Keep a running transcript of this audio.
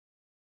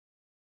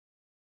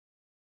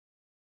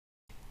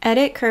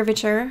Edit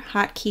Curvature,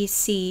 Hotkey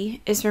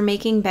C, is for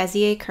making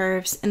Bezier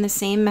curves in the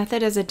same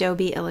method as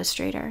Adobe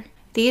Illustrator.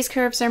 These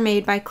curves are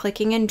made by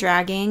clicking and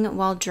dragging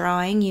while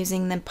drawing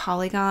using the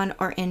polygon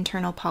or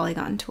internal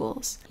polygon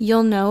tools.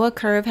 You'll know a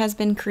curve has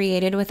been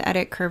created with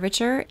Edit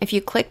Curvature if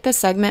you click the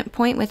segment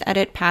point with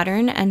Edit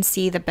Pattern and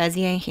see the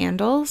Bezier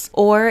handles,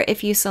 or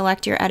if you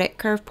select your Edit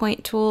Curve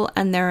Point tool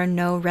and there are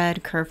no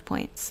red curve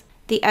points.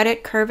 The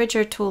Edit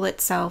Curvature tool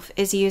itself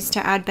is used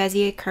to add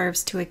Bezier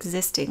curves to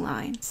existing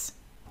lines.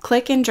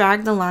 Click and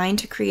drag the line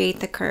to create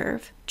the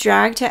curve.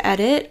 Drag to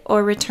edit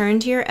or return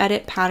to your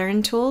Edit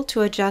Pattern tool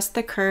to adjust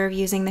the curve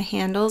using the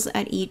handles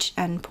at each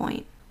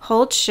endpoint.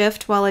 Hold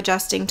Shift while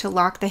adjusting to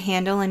lock the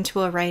handle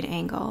into a right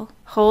angle.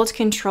 Hold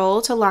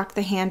Control to lock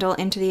the handle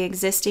into the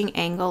existing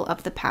angle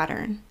of the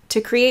pattern.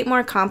 To create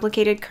more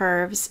complicated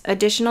curves,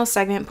 additional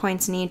segment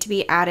points need to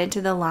be added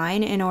to the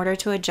line in order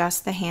to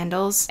adjust the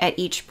handles at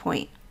each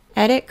point.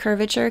 Edit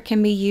Curvature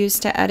can be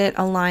used to edit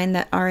a line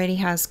that already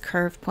has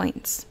curve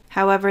points.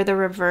 However, the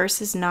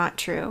reverse is not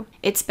true.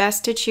 It's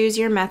best to choose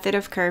your method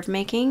of curve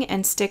making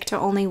and stick to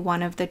only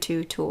one of the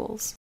two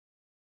tools.